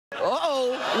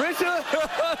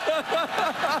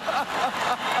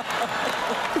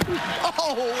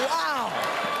Oh, wow!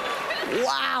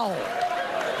 Wow!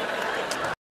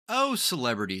 Oh,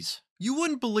 celebrities. You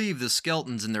wouldn't believe the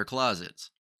skeletons in their closets.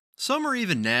 Some are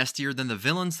even nastier than the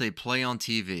villains they play on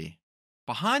TV.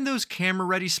 Behind those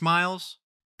camera-ready smiles,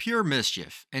 pure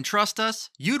mischief. And trust us,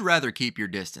 you'd rather keep your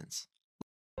distance.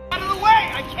 Out of the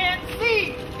way! I can't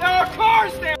see! There are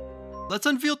cars there! Let's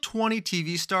unveil 20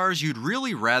 TV stars you'd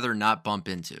really rather not bump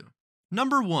into.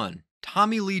 Number 1.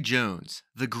 Tommy Lee Jones,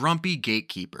 the grumpy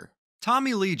gatekeeper.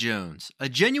 Tommy Lee Jones, a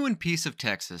genuine piece of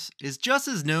Texas, is just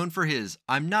as known for his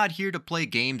 "I'm not here to play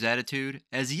games" attitude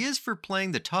as he is for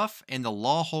playing the tough and the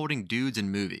law-holding dudes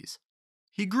in movies.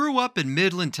 He grew up in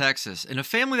Midland, Texas, in a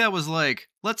family that was like,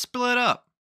 let's split up.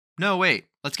 No, wait,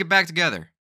 let's get back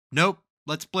together. Nope,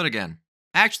 let's split again.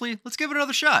 Actually, let's give it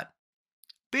another shot.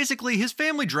 Basically, his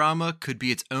family drama could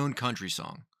be its own country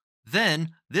song.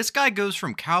 Then, this guy goes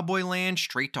from cowboy land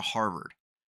straight to Harvard.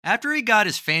 After he got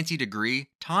his fancy degree,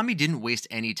 Tommy didn't waste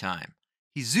any time.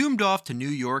 He zoomed off to New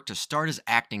York to start his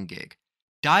acting gig,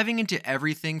 diving into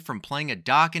everything from playing a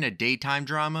doc in a daytime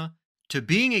drama to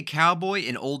being a cowboy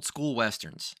in old school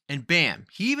westerns. And bam,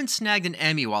 he even snagged an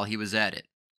Emmy while he was at it.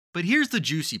 But here's the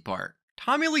juicy part.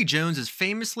 Tommy Lee Jones is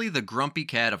famously the grumpy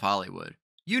cat of Hollywood.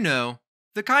 You know,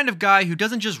 the kind of guy who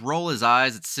doesn't just roll his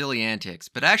eyes at silly antics,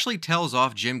 but actually tells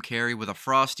off Jim Carrey with a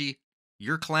frosty,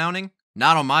 "You're clowning?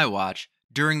 Not on my watch,"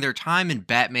 during their time in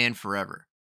Batman Forever.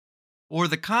 Or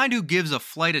the kind who gives a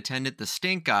flight attendant the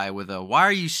stink eye with a "why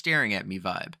are you staring at me"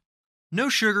 vibe. No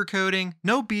sugarcoating,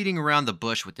 no beating around the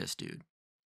bush with this dude.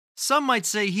 Some might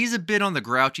say he's a bit on the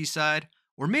grouchy side,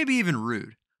 or maybe even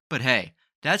rude, but hey,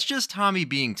 that's just Tommy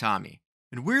being Tommy.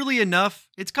 And weirdly enough,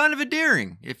 it's kind of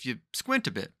endearing if you squint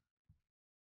a bit.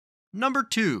 Number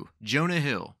 2, Jonah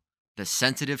Hill, the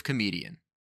sensitive comedian.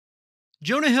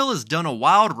 Jonah Hill has done a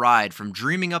wild ride from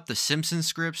dreaming up the Simpsons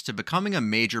scripts to becoming a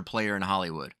major player in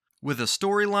Hollywood, with a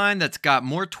storyline that's got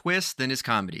more twists than his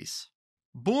comedies.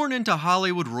 Born into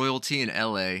Hollywood royalty in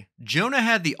LA, Jonah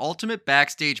had the ultimate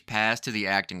backstage pass to the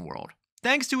acting world,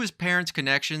 thanks to his parents'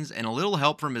 connections and a little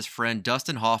help from his friend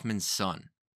Dustin Hoffman's son.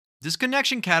 This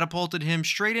connection catapulted him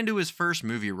straight into his first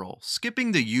movie role,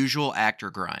 skipping the usual actor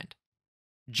grind.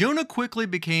 Jonah quickly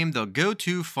became the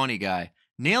go-to funny guy,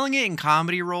 nailing it in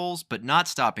comedy roles but not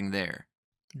stopping there.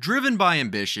 Driven by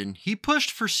ambition, he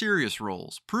pushed for serious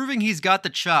roles, proving he's got the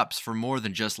chops for more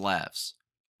than just laughs.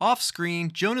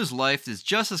 Off-screen, Jonah's life is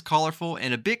just as colorful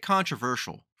and a bit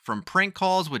controversial, from prank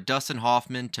calls with Dustin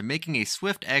Hoffman to making a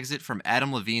swift exit from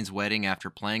Adam Levine's wedding after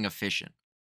playing efficient.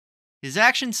 His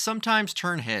actions sometimes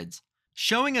turn heads,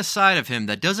 showing a side of him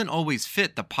that doesn't always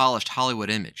fit the polished Hollywood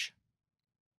image.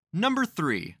 Number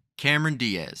 3, Cameron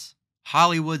Diaz,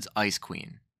 Hollywood's Ice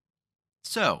Queen.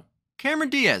 So, Cameron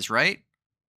Diaz, right?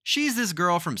 She's this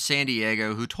girl from San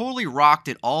Diego who totally rocked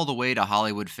it all the way to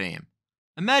Hollywood fame.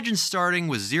 Imagine starting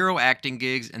with 0 acting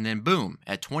gigs and then boom,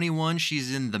 at 21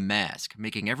 she's in The Mask,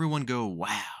 making everyone go,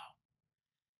 wow.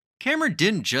 Cameron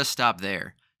didn't just stop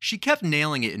there. She kept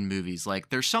nailing it in movies like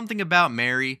There's Something About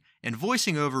Mary and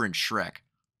voicing over in Shrek,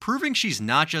 proving she's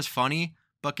not just funny,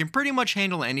 but can pretty much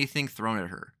handle anything thrown at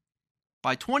her.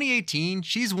 By 2018,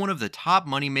 she's one of the top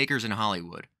moneymakers in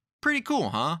Hollywood. Pretty cool,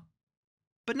 huh?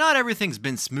 But not everything's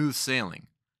been smooth sailing.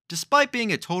 Despite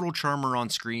being a total charmer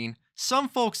on screen, some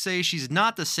folks say she's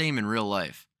not the same in real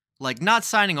life, like not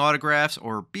signing autographs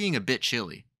or being a bit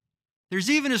chilly. There's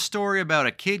even a story about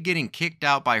a kid getting kicked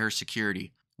out by her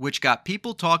security, which got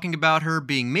people talking about her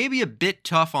being maybe a bit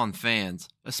tough on fans,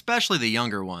 especially the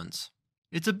younger ones.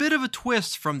 It's a bit of a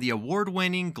twist from the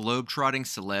award-winning globe-trotting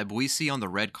celeb we see on the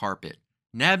red carpet,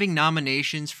 nabbing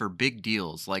nominations for big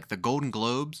deals like the Golden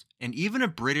Globes and even a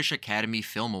British Academy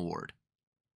Film Award.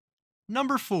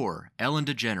 Number 4, Ellen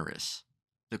DeGeneres,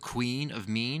 the Queen of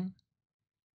Mean.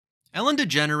 Ellen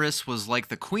DeGeneres was like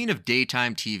the queen of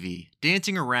daytime TV,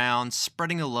 dancing around,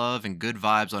 spreading the love and good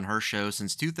vibes on her show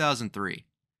since 2003.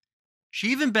 She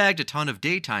even bagged a ton of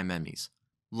daytime Emmys,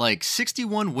 like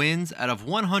 61 wins out of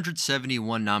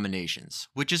 171 nominations,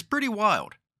 which is pretty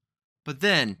wild. But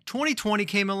then, 2020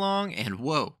 came along and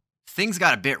whoa, things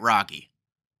got a bit rocky.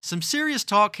 Some serious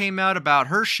talk came out about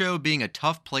her show being a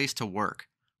tough place to work,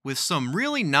 with some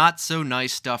really not so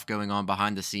nice stuff going on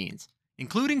behind the scenes,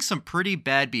 including some pretty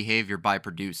bad behavior by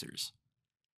producers.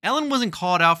 Ellen wasn't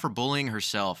called out for bullying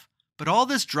herself, but all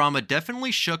this drama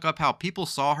definitely shook up how people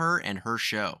saw her and her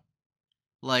show.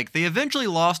 Like, they eventually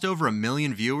lost over 1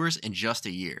 million viewers in just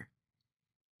a year.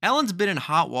 Ellen's been in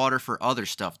hot water for other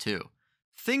stuff too.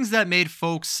 Things that made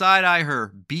folks side-eye her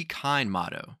 "be kind"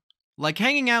 motto. Like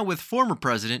hanging out with former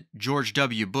President George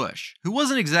W. Bush, who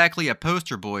wasn't exactly a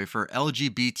poster boy for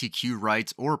LGBTQ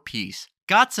rights or peace,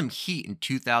 got some heat in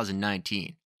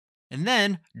 2019. And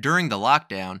then, during the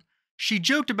lockdown, she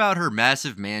joked about her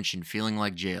massive mansion feeling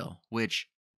like jail, which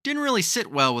didn't really sit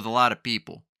well with a lot of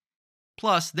people.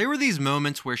 Plus, there were these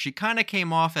moments where she kinda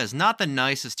came off as not the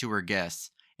nicest to her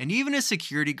guests, and even a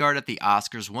security guard at the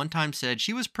Oscars one time said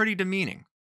she was pretty demeaning.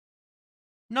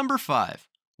 Number 5.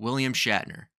 William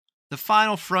Shatner, the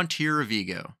final frontier of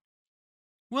ego.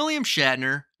 William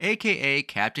Shatner, aka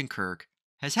Captain Kirk,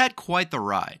 has had quite the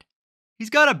ride. He's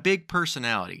got a big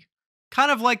personality, kind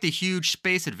of like the huge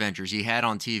space adventures he had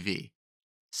on TV.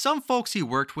 Some folks he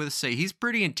worked with say he's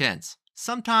pretty intense,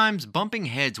 sometimes bumping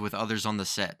heads with others on the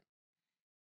set.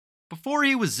 Before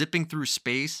he was zipping through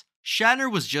space,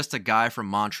 Shatner was just a guy from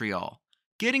Montreal,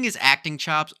 getting his acting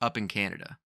chops up in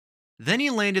Canada. Then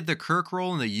he landed the Kirk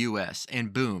role in the US,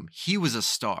 and boom, he was a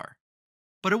star.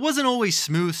 But it wasn't always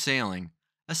smooth sailing,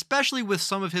 especially with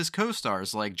some of his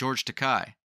co-stars like George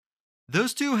Takei.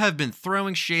 Those two have been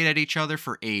throwing shade at each other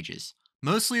for ages,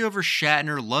 mostly over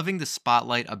Shatner loving the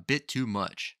spotlight a bit too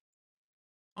much.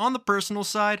 On the personal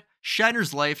side,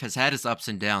 Shatner's life has had its ups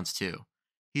and downs too.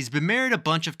 He's been married a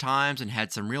bunch of times and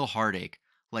had some real heartache,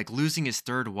 like losing his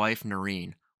third wife,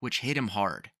 Noreen, which hit him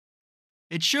hard.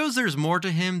 It shows there's more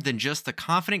to him than just the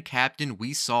confident captain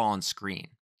we saw on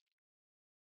screen.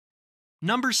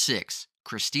 Number 6.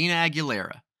 Christina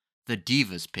Aguilera, the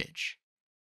Divas Pitch.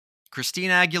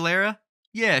 Christina Aguilera?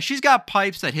 Yeah, she's got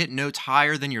pipes that hit notes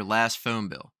higher than your last phone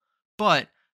bill. But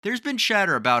there's been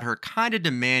chatter about her kinda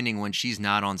demanding when she's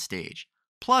not on stage,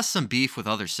 plus some beef with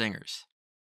other singers.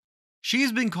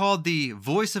 She's been called the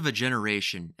voice of a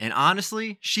generation, and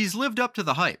honestly, she's lived up to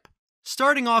the hype.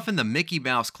 Starting off in the Mickey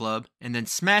Mouse Club, and then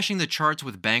smashing the charts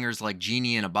with bangers like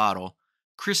Genie in a Bottle,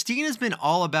 Christina's been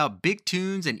all about big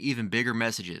tunes and even bigger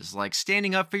messages, like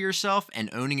standing up for yourself and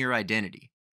owning your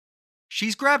identity.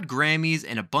 She's grabbed Grammys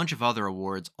and a bunch of other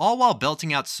awards, all while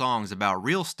belting out songs about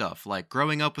real stuff like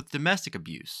growing up with domestic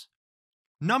abuse.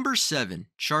 Number 7.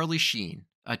 Charlie Sheen,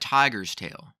 A Tiger's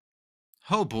Tale.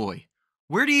 Oh boy,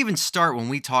 where do you even start when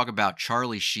we talk about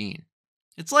Charlie Sheen?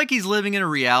 It's like he's living in a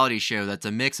reality show that's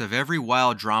a mix of every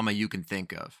wild drama you can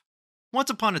think of. Once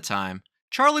upon a time,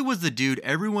 Charlie was the dude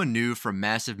everyone knew from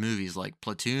massive movies like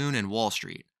Platoon and Wall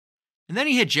Street. And then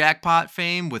he hit jackpot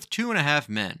fame with 2.5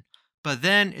 Men. But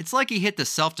then, it's like he hit the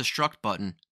self-destruct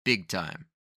button big time.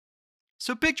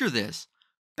 So picture this.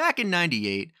 Back in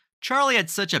 '98, Charlie had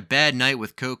such a bad night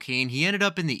with cocaine he ended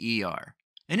up in the ER.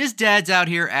 And his dad's out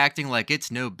here acting like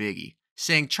it's no biggie,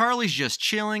 saying Charlie's just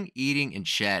chilling, eating, and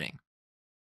chatting.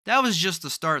 That was just the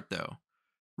start though.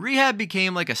 Rehab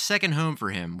became like a second home for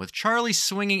him, with Charlie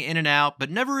swinging in and out but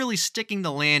never really sticking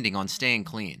the landing on staying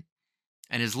clean.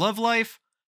 And his love life?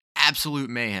 Absolute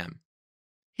mayhem.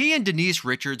 He and Denise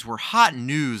Richards were hot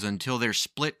news until their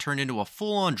split turned into a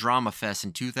full-on drama fest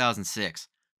in 2006,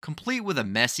 complete with a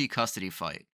messy custody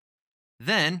fight.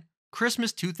 Then,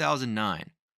 Christmas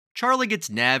 2009, Charlie gets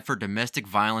nabbed for domestic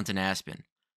violence in Aspen.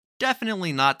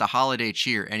 Definitely not the holiday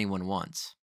cheer anyone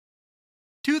wants.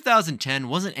 2010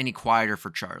 wasn't any quieter for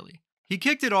Charlie. He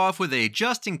kicked it off with a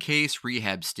just-in-case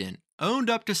rehab stint, owned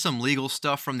up to some legal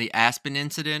stuff from the Aspen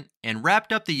incident, and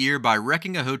wrapped up the year by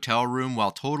wrecking a hotel room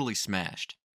while totally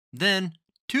smashed. Then,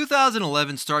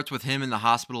 2011 starts with him in the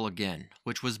hospital again,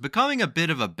 which was becoming a bit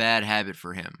of a bad habit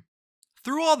for him.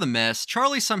 Through all the mess,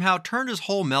 Charlie somehow turned his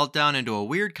whole meltdown into a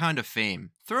weird kind of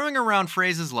fame, throwing around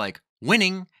phrases like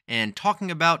winning and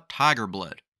talking about tiger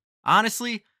blood.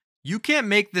 Honestly, you can't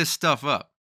make this stuff up.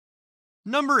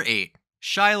 Number 8.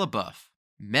 Shia LaBeouf,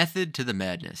 Method to the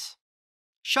Madness.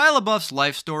 Shia LaBeouf's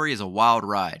life story is a wild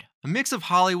ride, a mix of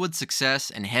Hollywood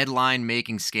success and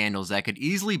headline-making scandals that could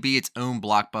easily be its own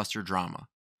blockbuster drama.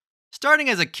 Starting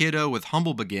as a kiddo with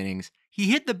humble beginnings,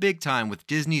 he hit the big time with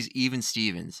Disney's Even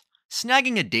Stevens,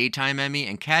 snagging a Daytime Emmy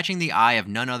and catching the eye of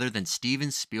none other than Steven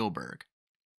Spielberg.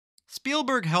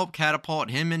 Spielberg helped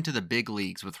catapult him into the big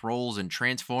leagues with roles in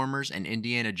Transformers and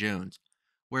Indiana Jones,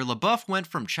 where LaBeouf went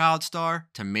from child star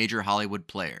to major Hollywood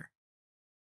player.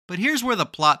 But here's where the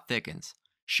plot thickens.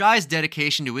 Shia's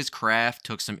dedication to his craft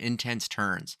took some intense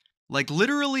turns, like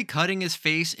literally cutting his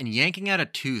face and yanking out a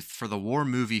tooth for the war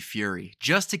movie Fury,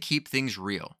 just to keep things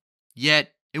real.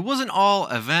 Yet, it wasn't all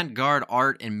avant-garde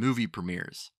art and movie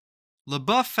premieres.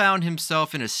 LaBeouf found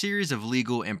himself in a series of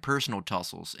legal and personal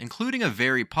tussles, including a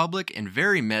very public and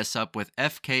very mess-up with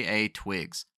FKA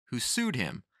Twigs, who sued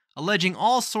him, alleging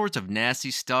all sorts of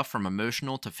nasty stuff from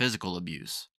emotional to physical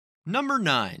abuse. Number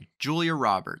 9. Julia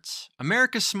Roberts,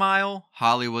 America's Smile,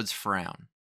 Hollywood's Frown.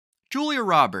 Julia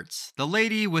Roberts, the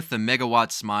lady with the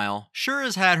megawatt smile, sure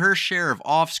has had her share of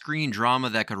off-screen drama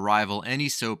that could rival any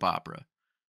soap opera.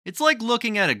 It's like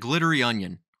looking at a glittery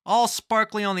onion, all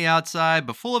sparkly on the outside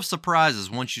but full of surprises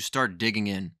once you start digging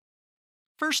in.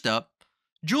 First up,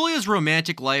 Julia's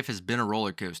romantic life has been a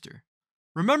roller coaster.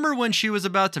 Remember when she was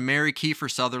about to marry Kiefer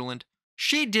Sutherland?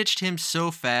 She ditched him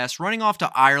so fast, running off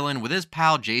to Ireland with his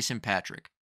pal Jason Patrick.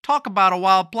 Talk about a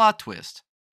wild plot twist.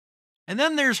 And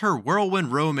then there's her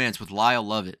whirlwind romance with Lyle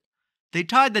Lovett. They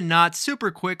tied the knot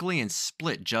super quickly and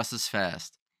split just as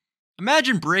fast.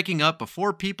 Imagine breaking up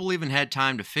before people even had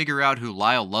time to figure out who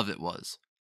Lyle Lovett was.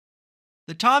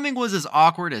 The timing was as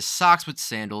awkward as socks with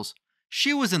sandals.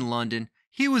 She was in London,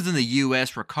 he was in the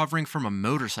US recovering from a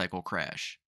motorcycle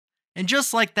crash. And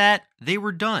just like that, they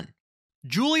were done.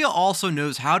 Julia also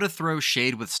knows how to throw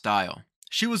shade with style.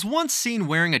 She was once seen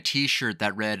wearing a t-shirt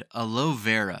that read Aloe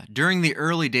Vera during the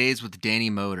early days with Danny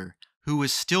Moder, who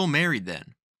was still married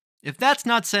then. If that's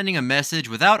not sending a message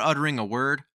without uttering a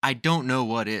word, I don't know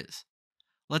what is.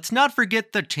 Let's not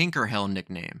forget the Tinkerhell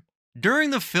nickname. During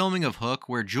the filming of Hook,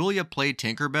 where Julia played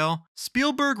Tinkerbell,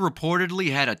 Spielberg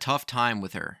reportedly had a tough time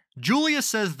with her. Julia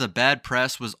says the bad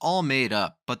press was all made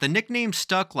up, but the nickname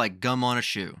stuck like gum on a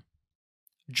shoe.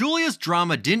 Julia's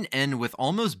drama didn't end with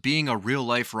almost being a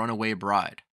real-life runaway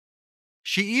bride.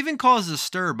 She even caused a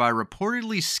stir by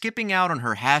reportedly skipping out on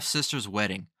her half-sister's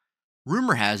wedding.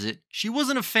 Rumor has it, she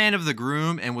wasn't a fan of the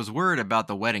groom and was worried about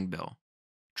the wedding bill.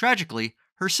 Tragically,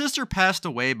 her sister passed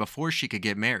away before she could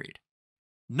get married.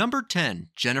 Number 10,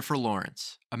 Jennifer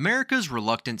Lawrence, America's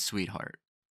reluctant sweetheart.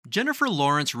 Jennifer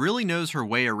Lawrence really knows her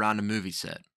way around a movie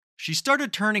set. She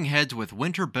started turning heads with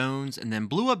Winter Bones and then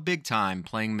blew up big time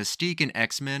playing Mystique in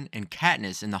X-Men and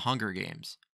Katniss in The Hunger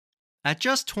Games. At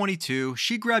just 22,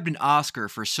 she grabbed an Oscar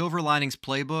for Silver Linings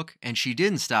Playbook, and she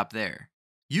didn't stop there.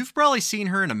 You've probably seen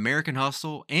her in American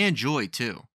Hustle and Joy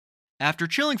too. After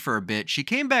chilling for a bit, she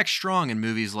came back strong in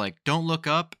movies like Don't Look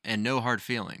Up and No Hard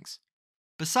Feelings.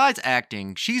 Besides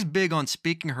acting, she's big on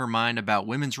speaking her mind about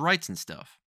women's rights and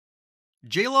stuff.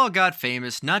 J-Law got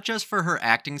famous not just for her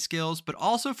acting skills, but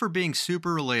also for being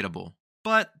super relatable.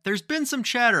 But there's been some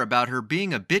chatter about her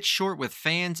being a bit short with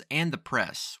fans and the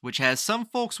press, which has some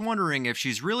folks wondering if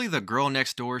she's really the girl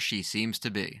next door she seems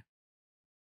to be.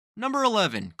 Number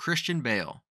 11, Christian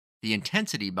Bale, the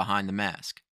intensity behind the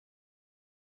mask.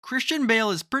 Christian Bale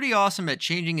is pretty awesome at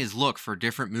changing his look for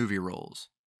different movie roles.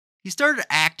 He started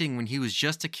acting when he was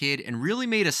just a kid and really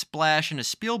made a splash in a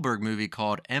Spielberg movie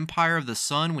called Empire of the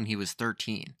Sun when he was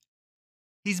 13.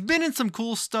 He's been in some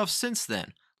cool stuff since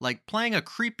then, like playing a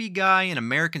creepy guy in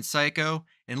American Psycho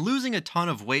and losing a ton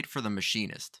of weight for The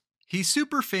Machinist. He's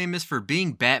super famous for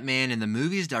being Batman in the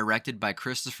movies directed by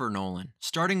Christopher Nolan,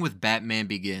 starting with Batman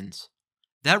Begins.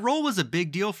 That role was a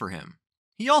big deal for him.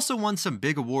 He also won some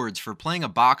big awards for playing a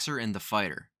boxer in The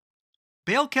Fighter.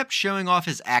 Bale kept showing off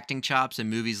his acting chops in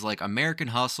movies like American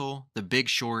Hustle, The Big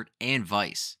Short, and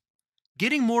Vice,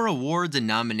 getting more awards and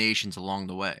nominations along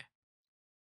the way.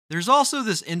 There's also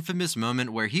this infamous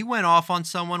moment where he went off on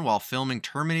someone while filming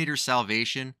Terminator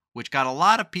Salvation, which got a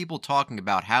lot of people talking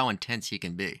about how intense he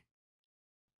can be.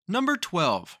 Number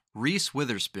 12, Reese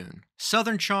Witherspoon,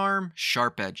 Southern Charm,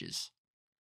 Sharp Edges.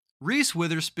 Reese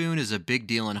Witherspoon is a big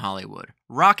deal in Hollywood,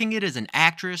 rocking it as an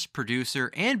actress,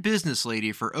 producer, and business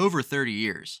lady for over 30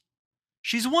 years.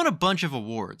 She's won a bunch of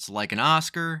awards, like an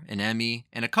Oscar, an Emmy,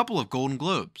 and a couple of Golden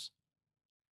Globes.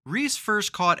 Reese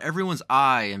first caught everyone's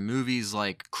eye in movies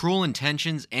like Cruel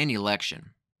Intentions and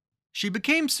Election. She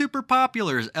became super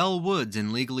popular as Elle Woods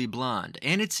in Legally Blonde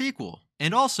and its sequel,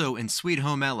 and also in Sweet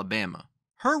Home Alabama.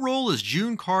 Her role as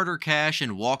June Carter Cash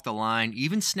in Walk the Line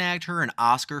even snagged her an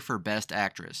Oscar for Best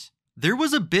Actress. There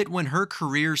was a bit when her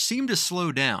career seemed to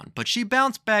slow down, but she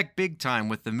bounced back big time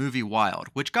with the movie Wild,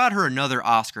 which got her another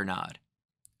Oscar nod.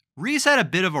 Reese had a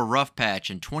bit of a rough patch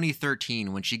in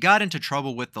 2013 when she got into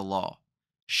trouble with the law.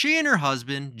 She and her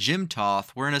husband, Jim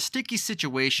Toth, were in a sticky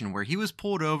situation where he was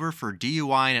pulled over for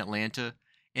DUI in Atlanta,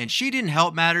 and she didn't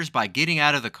help matters by getting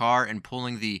out of the car and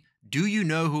pulling the "Do you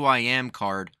know who I am"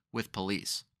 card with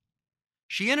police.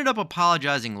 She ended up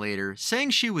apologizing later, saying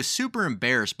she was super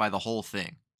embarrassed by the whole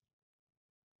thing.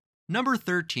 Number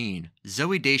 13,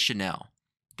 Zooey Deschanel,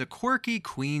 the quirky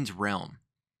Queen's Realm.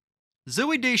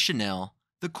 Zooey Deschanel,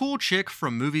 the cool chick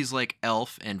from movies like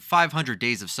Elf and 500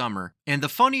 Days of Summer, and the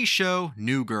funny show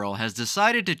New Girl, has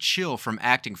decided to chill from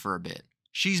acting for a bit.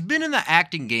 She's been in the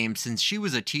acting game since she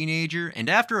was a teenager, and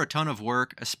after a ton of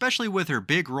work, especially with her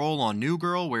big role on New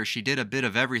Girl where she did a bit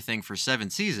of everything for 7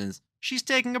 seasons, she's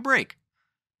taking a break.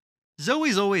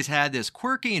 Zoe's always had this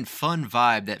quirky and fun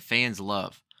vibe that fans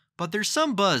love, but there's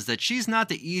some buzz that she's not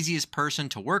the easiest person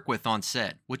to work with on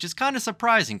set, which is kind of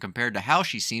surprising compared to how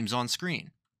she seems on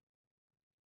screen.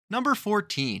 Number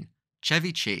 14,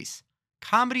 Chevy Chase,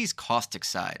 comedy's caustic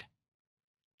side.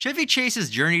 Chevy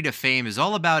Chase's journey to fame is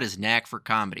all about his knack for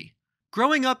comedy.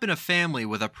 Growing up in a family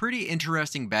with a pretty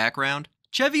interesting background,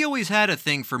 Chevy always had a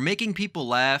thing for making people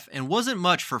laugh and wasn't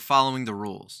much for following the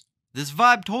rules. This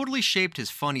vibe totally shaped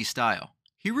his funny style.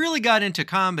 He really got into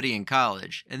comedy in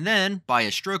college, and then, by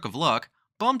a stroke of luck,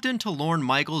 bumped into Lorne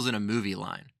Michaels in a movie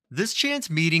line. This chance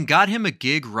meeting got him a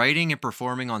gig writing and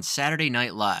performing on Saturday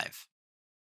Night Live.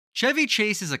 Chevy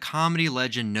Chase is a comedy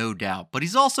legend, no doubt, but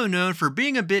he's also known for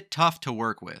being a bit tough to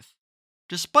work with.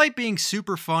 Despite being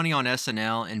super funny on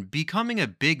SNL and becoming a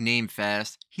big name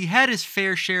fast, he had his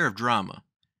fair share of drama.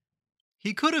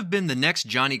 He could have been the next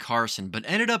Johnny Carson, but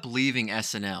ended up leaving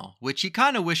SNL, which he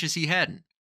kinda wishes he hadn't.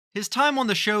 His time on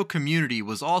the show Community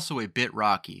was also a bit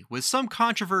rocky, with some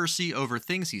controversy over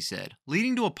things he said,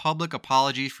 leading to a public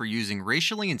apology for using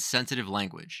racially insensitive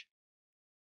language.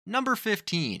 Number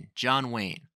 15, John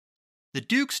Wayne. The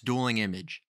Duke's dueling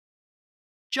image.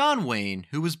 John Wayne,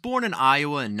 who was born in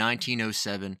Iowa in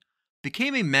 1907,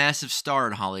 became a massive star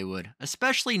in Hollywood,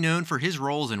 especially known for his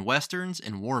roles in westerns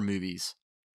and war movies.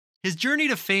 His journey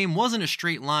to fame wasn't a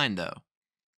straight line, though.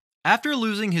 After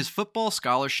losing his football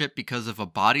scholarship because of a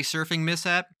body surfing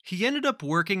mishap, he ended up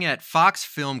working at Fox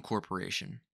Film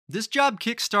Corporation. This job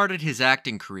kick-started his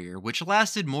acting career, which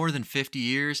lasted more than 50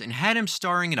 years and had him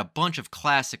starring in a bunch of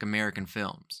classic American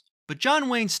films. But John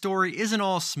Wayne's story isn't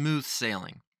all smooth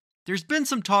sailing. There's been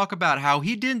some talk about how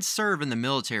he didn't serve in the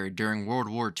military during World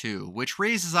War II, which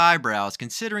raises eyebrows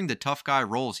considering the tough guy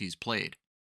roles he's played.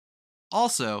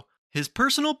 Also, his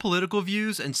personal political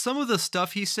views and some of the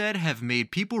stuff he said have made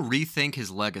people rethink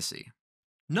his legacy.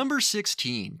 Number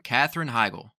 16, Katherine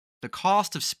Heigl. The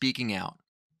Cost of Speaking Out.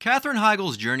 Katherine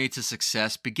Heigl's journey to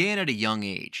success began at a young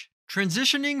age,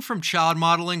 transitioning from child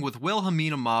modeling with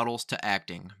Wilhelmina models to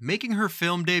acting, making her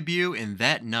film debut in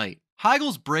That Night.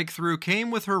 Heigl's breakthrough came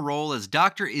with her role as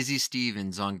Dr. Izzy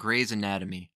Stevens on Grey's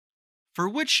Anatomy, for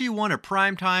which she won a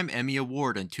Primetime Emmy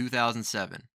Award in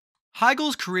 2007.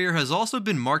 Heigl's career has also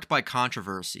been marked by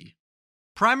controversy,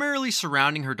 primarily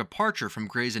surrounding her departure from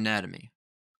Grey's Anatomy.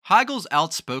 Heigl's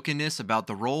outspokenness about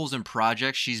the roles and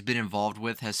projects she's been involved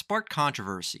with has sparked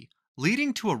controversy,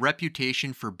 leading to a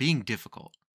reputation for being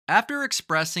difficult. After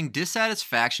expressing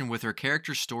dissatisfaction with her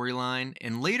character's storyline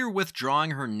and later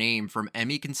withdrawing her name from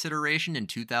Emmy consideration in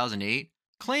 2008,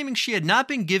 claiming she had not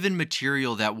been given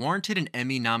material that warranted an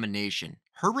Emmy nomination,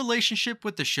 her relationship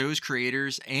with the show's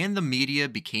creators and the media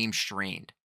became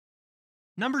strained.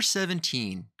 Number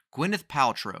 17, Gwyneth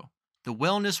Paltrow, The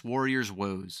Wellness Warrior's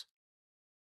Woes.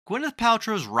 Gwyneth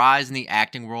Paltrow's rise in the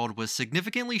acting world was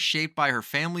significantly shaped by her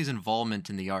family's involvement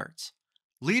in the arts,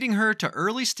 leading her to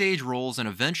early stage roles and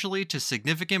eventually to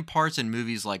significant parts in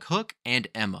movies like Hook and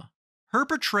Emma. Her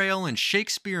portrayal in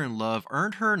Shakespeare in Love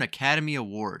earned her an Academy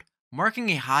Award,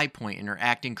 marking a high point in her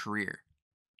acting career.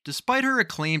 Despite her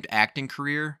acclaimed acting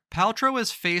career, Paltrow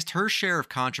has faced her share of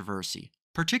controversy,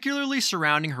 particularly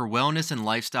surrounding her wellness and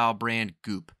lifestyle brand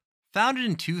Goop. Founded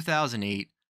in 2008,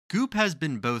 Goop has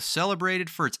been both celebrated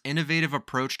for its innovative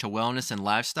approach to wellness and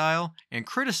lifestyle and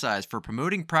criticized for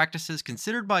promoting practices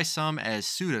considered by some as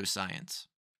pseudoscience.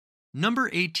 Number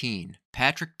 18,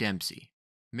 Patrick Dempsey,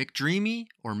 McDreamy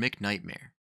or McNightmare.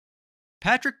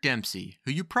 Patrick Dempsey,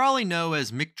 who you probably know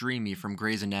as McDreamy from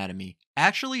Grey's Anatomy,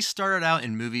 actually started out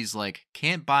in movies like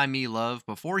Can't Buy Me Love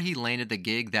before he landed the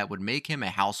gig that would make him a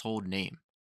household name.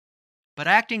 But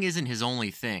acting isn't his only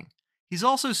thing. He's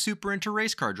also super into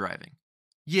race car driving.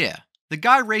 Yeah, the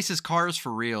guy races cars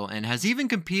for real and has even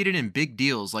competed in big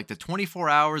deals like the 24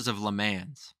 Hours of Le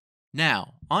Mans.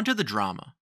 Now, onto the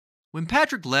drama. When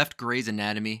Patrick left Grey's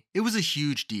Anatomy, it was a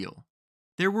huge deal.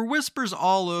 There were whispers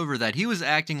all over that he was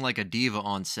acting like a diva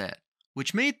on set,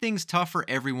 which made things tough for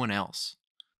everyone else.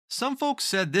 Some folks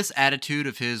said this attitude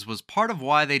of his was part of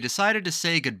why they decided to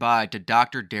say goodbye to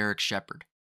Dr. Derek Shepherd.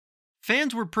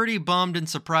 Fans were pretty bummed and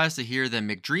surprised to hear that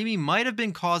McDreamy might have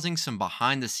been causing some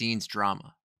behind-the-scenes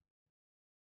drama.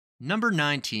 Number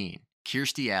 19,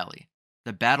 Kirstie Alley,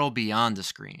 The Battle Beyond the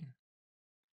Screen.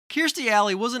 Kirstie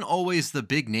Alley wasn't always the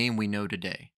big name we know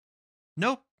today.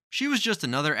 Nope, she was just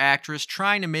another actress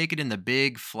trying to make it in the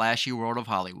big, flashy world of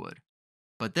Hollywood.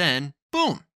 But then,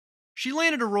 boom! She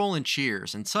landed a role in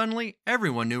Cheers, and suddenly,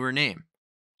 everyone knew her name.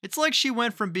 It's like she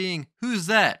went from being, "Who's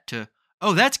that?" to,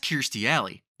 "Oh, that's Kirstie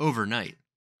Alley," overnight.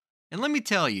 And let me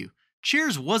tell you,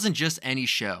 Cheers wasn't just any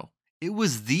show. It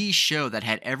was the show that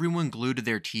had everyone glued to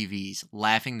their TVs,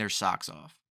 laughing their socks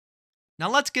off. Now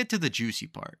let's get to the juicy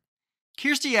part.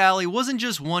 Kirstie Alley wasn't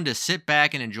just one to sit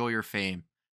back and enjoy her fame.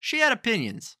 She had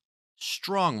opinions.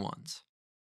 Strong ones.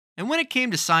 And when it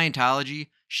came to Scientology,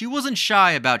 she wasn't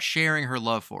shy about sharing her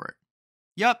love for it.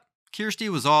 Yup, Kirstie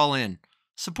was all in.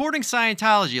 supporting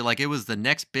Scientology like it was the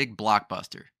next big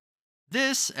blockbuster.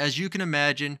 This, as you can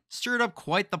imagine, stirred up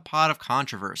quite the pot of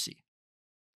controversy.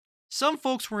 Some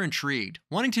folks were intrigued,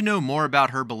 wanting to know more about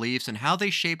her beliefs and how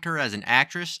they shaped her as an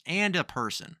actress and a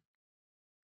person.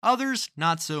 Others,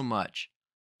 not so much.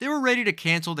 They were ready to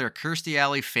cancel their Kirstie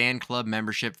Alley fan club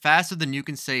membership faster than you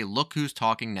can say, "Look who's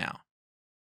talking now."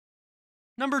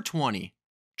 Number 20.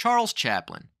 Charles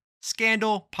Chaplin.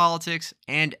 Scandal, politics,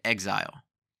 and exile.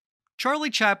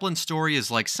 Charlie Chaplin's story is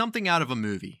like something out of a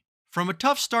movie. From a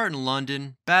tough start in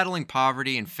London, battling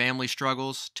poverty and family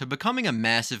struggles, to becoming a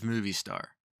massive movie star.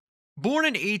 Born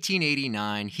in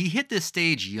 1889, he hit this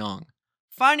stage young,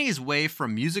 finding his way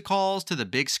from music halls to the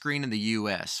big screen in the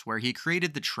US, where he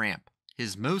created the Tramp,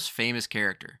 his most famous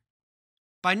character.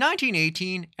 By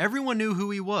 1918, everyone knew who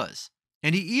he was,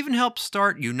 and he even helped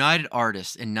start United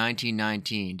Artists in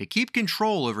 1919 to keep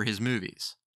control over his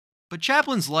movies. But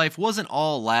Chaplin's life wasn't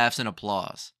all laughs and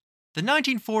applause. The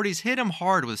 1940s hit him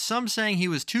hard, with some saying he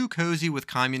was too cozy with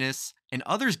communists and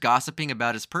others gossiping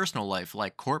about his personal life,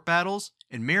 like court battles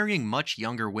and marrying much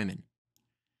younger women.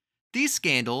 These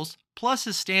scandals, plus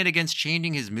his stand against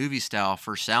changing his movie style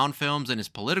for sound films and his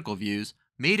political views,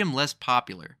 made him less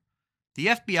popular. The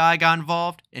FBI got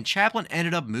involved, and Chaplin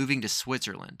ended up moving to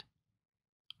Switzerland.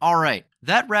 Alright,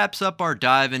 that wraps up our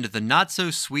dive into the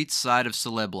not-so-sweet side of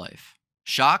celeb life.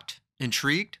 Shocked?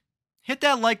 Intrigued? Hit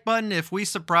that like button if we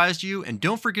surprised you, and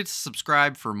don't forget to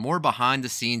subscribe for more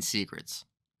behind-the-scenes secrets.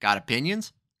 Got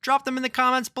opinions? Drop them in the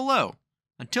comments below.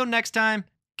 Until next time,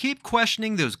 keep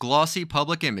questioning those glossy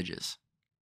public images.